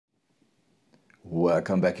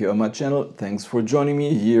Welcome back here on my channel. Thanks for joining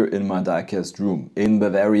me here in my diecast room in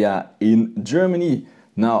Bavaria in Germany.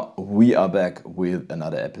 Now we are back with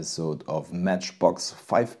another episode of Matchbox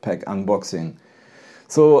 5-pack unboxing.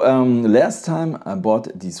 So last time I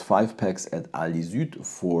bought these 5-packs at Aldi Süd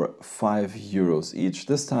for €5 each.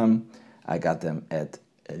 This time I got them at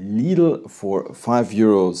Lidl for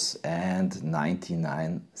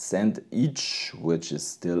 €5.99 each, which is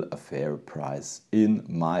still a fair price in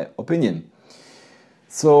my opinion.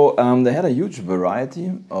 So they had a huge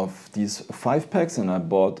variety of these 5-packs and I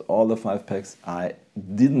bought all the 5-packs I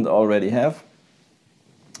didn't already have.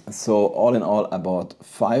 So all in all I bought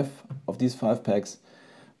 5 of these 5-packs,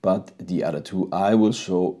 but the other 2 I will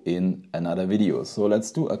show in another video. So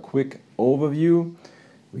let's do a quick overview.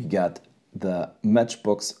 We got the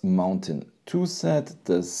Matchbox Mountain II set,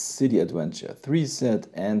 the City Adventure 3 set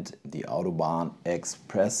and the Autobahn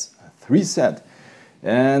Express 3 set.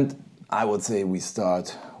 And I would say we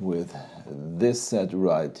start with this set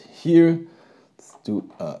right here. Let's do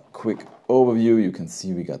a quick overview. You can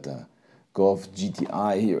see we got the Golf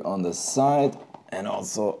GTI here on the side and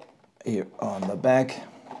also here on the back.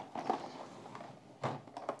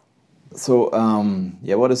 So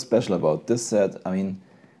yeah, what is special about this set? I mean,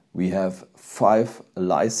 we have 5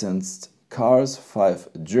 licensed cars, 5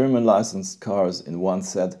 German licensed cars in one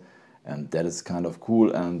set, and that is kind of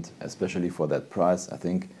cool, and especially for that price, I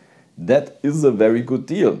think that is a very good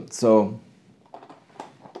deal. So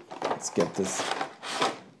let's get this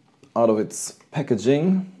out of its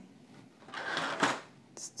packaging.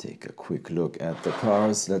 Let's take a quick look at the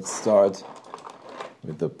cars. Let's start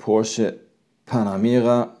with the Porsche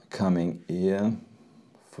Panamera coming here,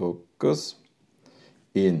 focus,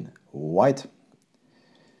 in white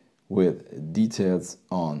with details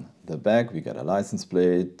on the back. We got a license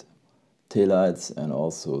plate, taillights and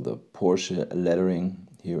also the Porsche lettering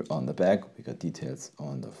here on the back. We got details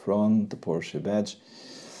on the front, the Porsche badge,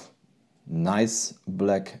 nice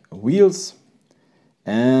black wheels,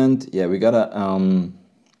 and yeah, we got a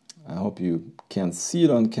I hope you can see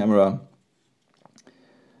it on camera,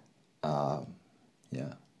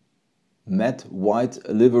 yeah, matte white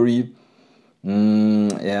livery.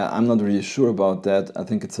 Yeah, I'm not really sure about that. I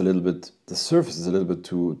think it's a little bit, the surface is a little bit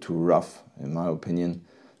too rough in my opinion,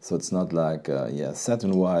 so it's not like yeah,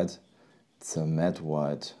 satin white. It's a matte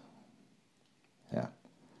white. Yeah.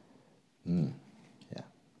 Yeah.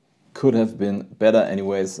 Could have been better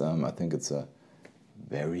anyways. I think it's a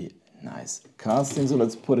very nice casting. So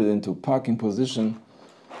let's put it into parking position.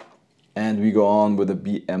 And we go on with a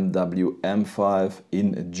BMW M5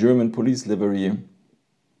 in German police livery.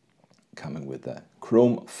 Coming with a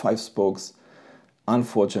chrome 5 spokes.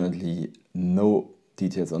 Unfortunately, no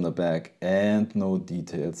details on the back and no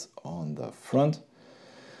details on the front.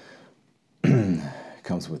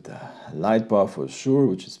 Comes with the light bar for sure,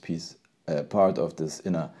 which is part of this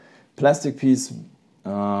inner plastic piece.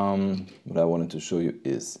 What I wanted to show you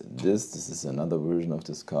is this. This is another version of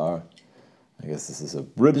this car. I guess this is a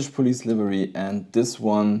British police livery, and this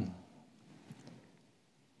one,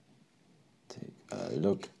 take a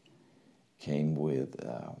look, came with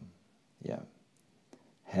yeah,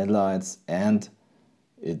 headlights, and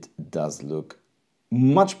it does look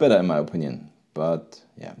much better in my opinion. But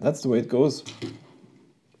yeah, that's the way it goes.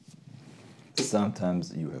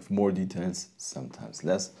 Sometimes you have more details, sometimes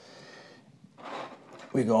less.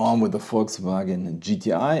 We go on with the Volkswagen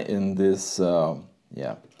GTI in this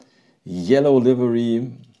yeah, yellow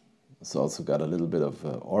livery. It's also got a little bit of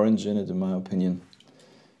orange in it in my opinion.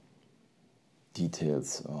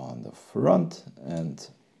 Details on the front and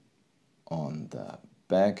on the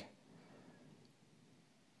back.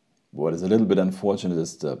 What is a little bit unfortunate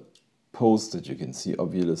is the post that you can see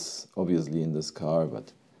obviously in this car,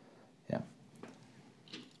 but yeah,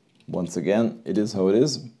 once again, it is how it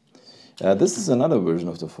is. This is another version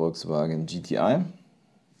of the Volkswagen GTI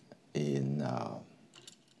in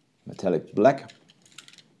metallic black.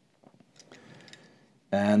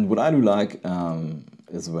 And what I do like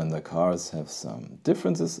is when the cars have some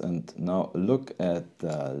differences. And now look at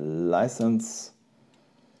the license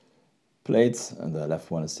plates, and the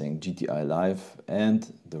left one is saying GTI Live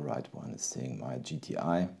and the right one is saying my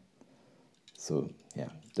GTI. So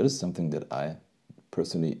yeah, that is something that I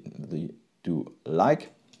personally do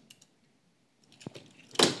like.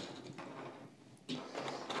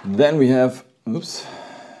 Then we have, oops,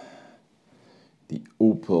 the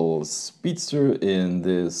Opel Speedster in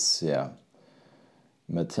this, yeah,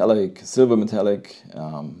 metallic, silver metallic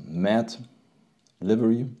matte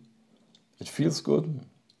livery. It feels good.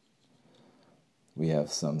 We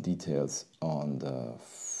have some details on the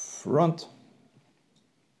front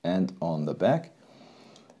and on the back.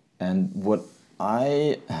 And what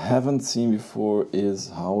I haven't seen before is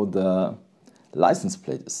how the license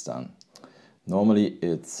plate is done. Normally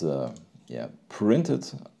it's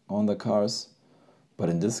printed on the cars, but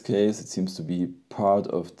in this case it seems to be part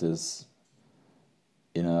of this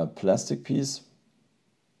in a plastic piece.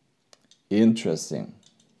 Interesting.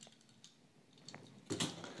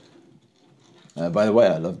 By the way,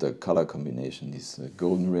 I love the color combination, these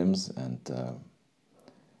golden rims and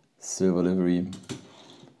silver livery.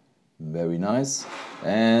 Very nice.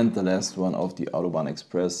 And the last one of the Autobahn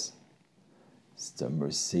Express is the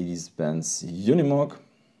Mercedes-Benz Unimog.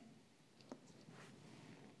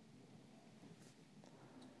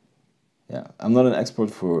 Yeah, I'm not an expert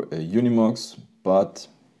for Unimogs, but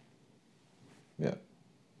yeah,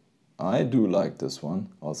 I do like this one.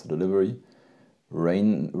 Also the livery,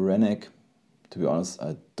 Ranec. To be honest,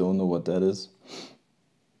 I don't know what that is.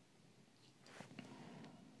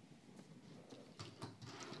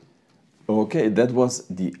 Okay, that was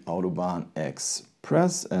the Autobahn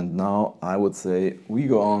Express, and now I would say we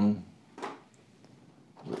go on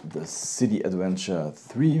with the City Adventure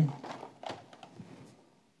 3.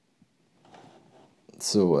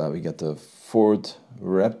 So we got the Ford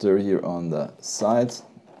Raptor here on the side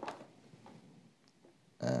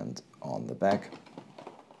and on the back.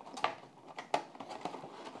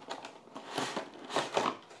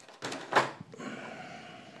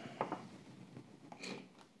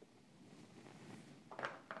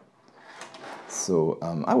 So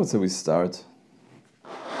I would say we start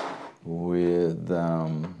with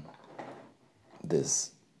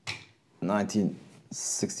this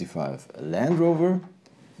 1965 Land Rover.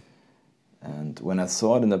 And when I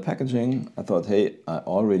saw it in the packaging, I thought, hey, I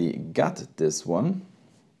already got this one.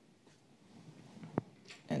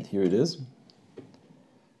 And here it is.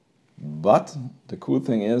 But the cool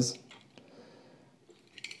thing is,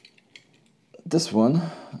 this one,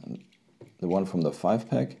 the one from the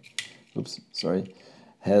 5-pack,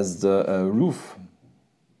 has the roof,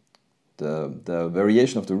 the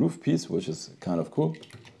variation of the roof piece, which is kind of cool.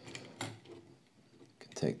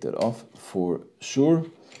 Can take that off for sure.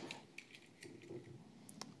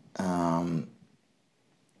 And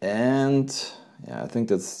yeah, I think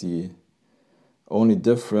that's the only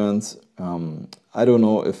difference. I don't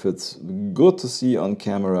know if it's good to see on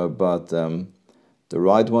camera, but the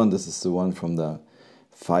right one, this is the one from the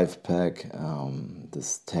 5-pack,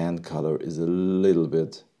 this tan color is a little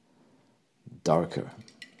bit darker.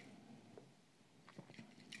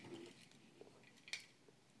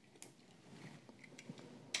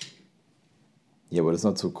 Yeah, but it's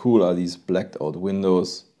not so cool are these blacked out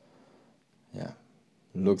windows. Yeah,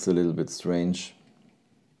 looks a little bit strange.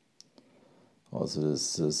 Also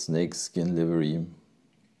this snake skin livery.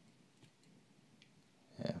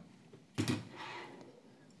 Yeah.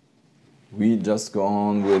 We just go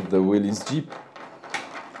on with the WIllys Jeep.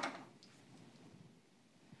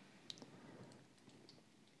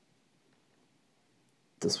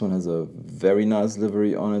 This one has a very nice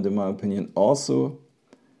livery on it in my opinion. Also,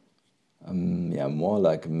 yeah, more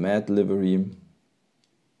like matte livery.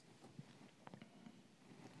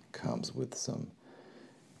 Comes with some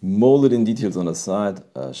molded in details on the side,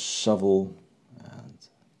 a shovel, and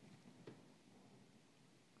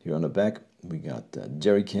here on the back we got the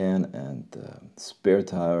jerry can and the spare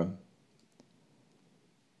tire.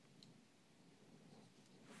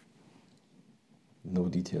 No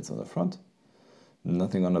details on the front,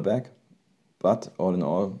 nothing on the back, but all in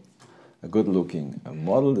all, a good looking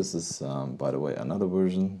model. This is, by the way, another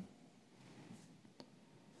version.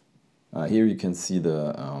 Here you can see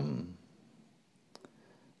the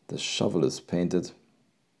shovel is painted.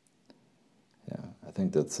 Yeah, I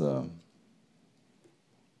think that's a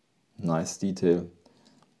nice detail.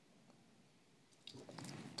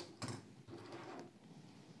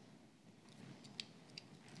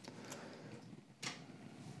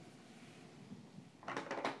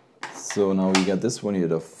 So now we got this one here,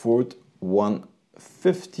 the Ford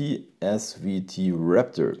 150 SVT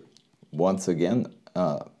Raptor. Once again,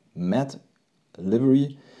 matte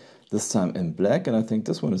livery, this time in black, and I think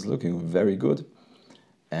this one is looking very good.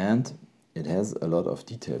 And it has a lot of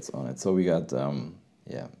details on it. So we got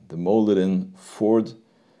yeah, the molded in Ford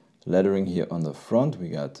lettering here on the front. We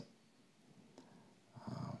got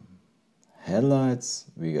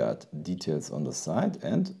headlights, we got details on the side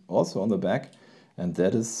and also on the back. And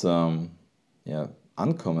that is yeah,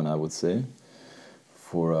 uncommon, I would say,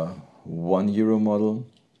 for a €1 model.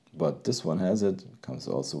 But this one has it. Comes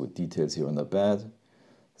also with details here on the bed,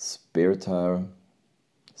 spare tire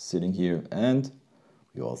sitting here, and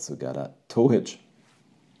we also got a tow hitch.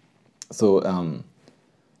 So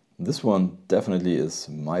this one definitely is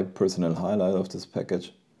my personal highlight of this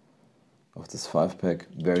package. of this 5-pack.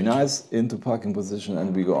 Very nice, into parking position,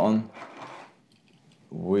 and we go on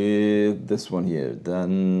with this one here, the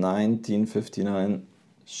 1959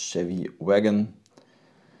 Chevy Wagon.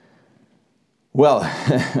 Well,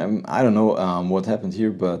 I don't know what happened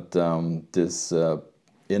here, but this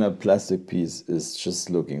inner plastic piece is just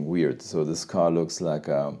looking weird. So this car looks like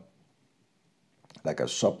a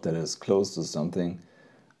shop that is closed or something.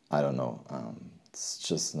 I don't know. It's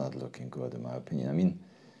just not looking good in my opinion. I mean,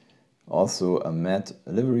 also a matte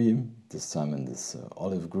livery, this time in this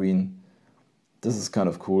olive green. This is kind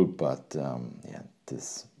of cool, but yeah,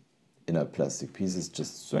 this inner plastic piece is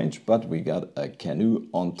just strange. But we got a canoe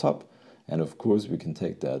on top, and of course we can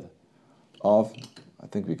take that off. I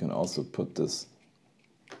think we can also put this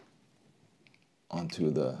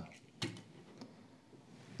onto the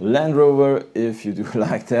Land Rover if you do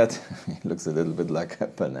like that. It looks a little bit like a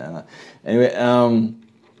banana. Anyway,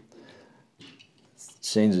 let's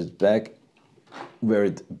change it back where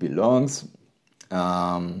it belongs.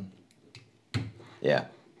 Yeah.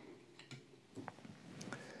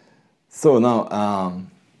 So now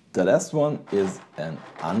the last one is an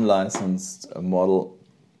unlicensed model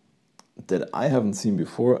that I haven't seen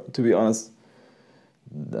before, to be honest.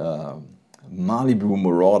 The Mailbu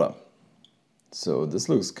Marauder. So this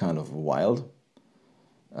looks kind of wild.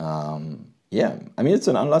 Yeah, I mean, it's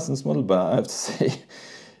an unlicensed model, but I have to say,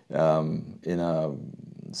 in a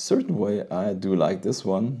certain way, I do like this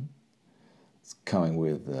one. It's coming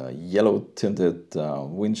with a yellow tinted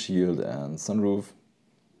windshield and sunroof.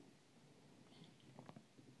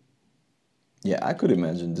 Yeah, I could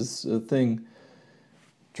imagine this thing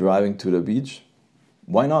driving to the beach.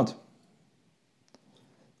 Why not?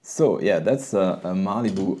 So yeah, that's a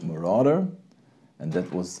Mailbu Marauder. And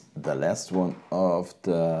that was the last one of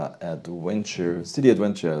the City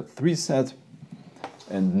Adventure 3 set.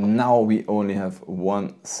 And now we only have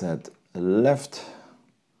one set left,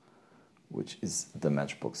 which is the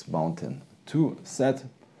Matchbox Mountain II set.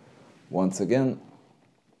 Once again,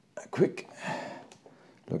 a quick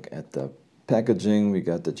look at the packaging. We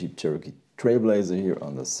got the Jeep Cherokee Trailblazer here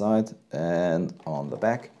on the side and on the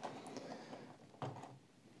back.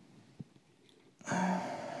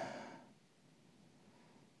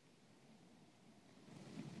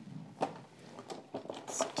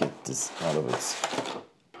 Get this out of its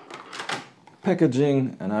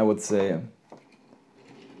packaging, and I would say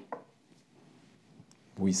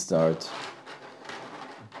we start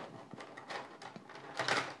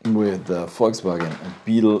with the Volkswagen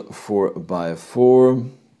Beetle 4x4.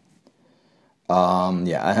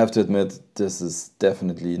 Yeah, I have to admit, this is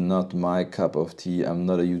definitely not my cup of tea. I'm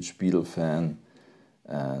not a huge Beetle fan,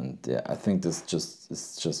 and yeah, I think this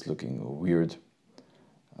is just looking weird.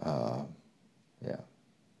 Yeah.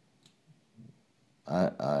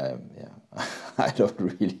 Yeah, I don't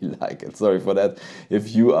really like it. Sorry for that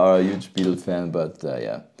if you are a huge Beetle fan, but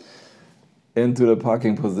yeah. Into the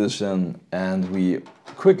parking position, and we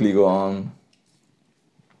quickly go on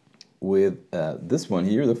with this one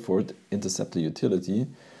here, the Ford Interceptor utility.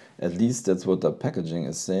 At least that's what the packaging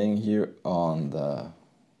is saying here on the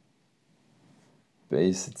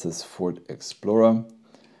base. It says Ford Explorer.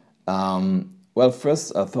 Well,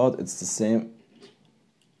 first I thought it's the same,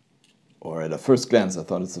 or at a first glance I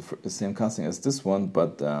thought it's the same casting as this one,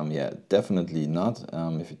 but yeah, definitely not.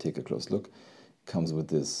 If you take a close look, it comes with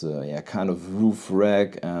this yeah, kind of roof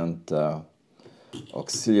rack and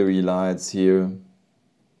auxiliary lights here.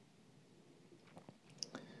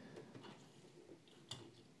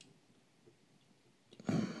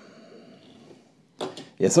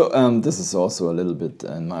 Yeah, so this is also a little bit,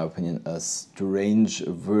 in my opinion, a strange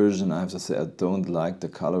version. I have to say, I don't like the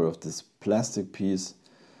color of this plastic piece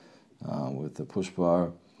with the push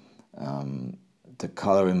bar. The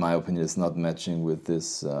color, in my opinion, is not matching with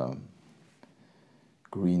this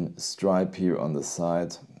green stripe here on the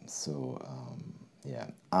side. So yeah,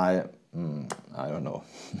 I don't know.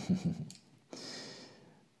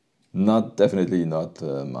 Definitely not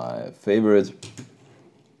my favorite.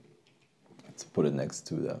 Put it next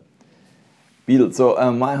to the Beetle. So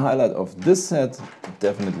my highlight of this set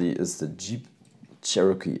definitely is the Jeep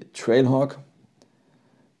Cherokee Trailhawk.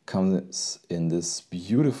 Comes in this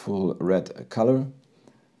beautiful red color,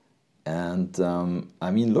 and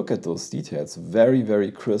I mean, look at those details. Very,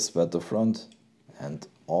 very crisp at the front, and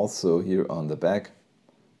also here on the back.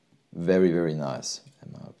 Very, very nice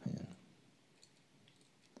in my opinion.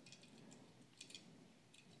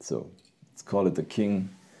 So let's call it the King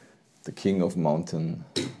of Mountain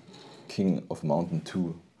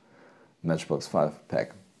II Matchbox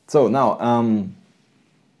 5-pack. So now,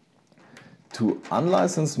 two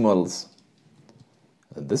unlicensed models.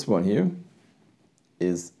 This one here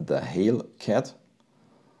is the Hail Cat.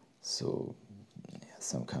 So yeah,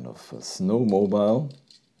 some kind of snowmobile.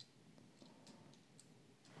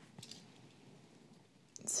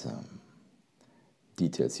 Some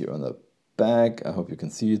details here on the back. I hope you can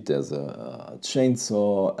see it. There's a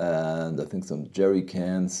chainsaw and I think some jerry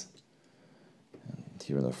cans. And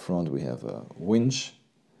here in the front we have a winch.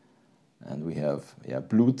 And we have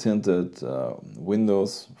blue tinted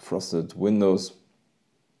windows, frosted windows.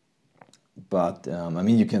 But I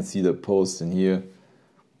mean, you can see the post in here.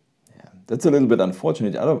 Yeah, that's a little bit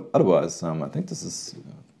unfortunate. Otherwise, I think this is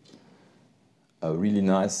a really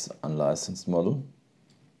nice unlicensed model.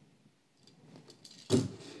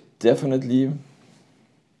 Definitely.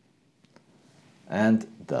 And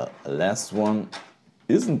the last one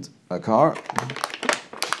isn't a car.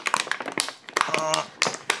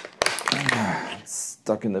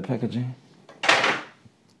 Stuck in the packaging.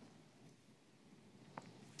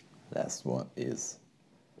 Last one is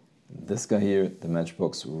this guy here, the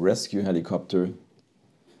Matchbox Rescue Helicopter.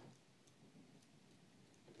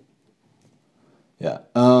 Yeah,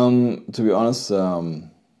 to be honest,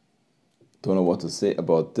 don't know what to say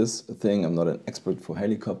about this thing. I'm not an expert for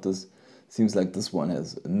helicopters. Seems like this one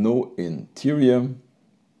has no interior.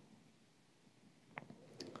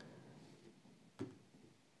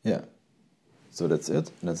 Yeah, so that's it.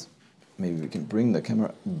 Maybe we can bring the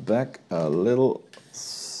camera back a little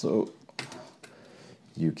so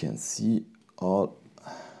you can see all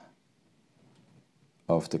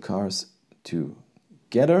of the cars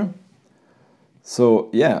together. So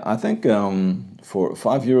yeah, I think for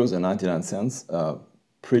 €5.99,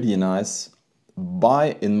 pretty nice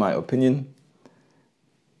buy in my opinion.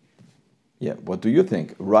 Yeah, what do you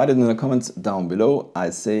think? Write it in the comments down below. I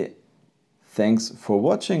say thanks for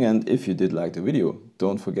watching, and if you did like the video,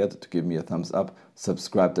 don't forget to give me a thumbs up,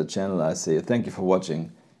 subscribe to the channel. I say thank you for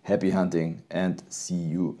watching, happy hunting, and see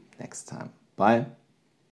you next time. Bye.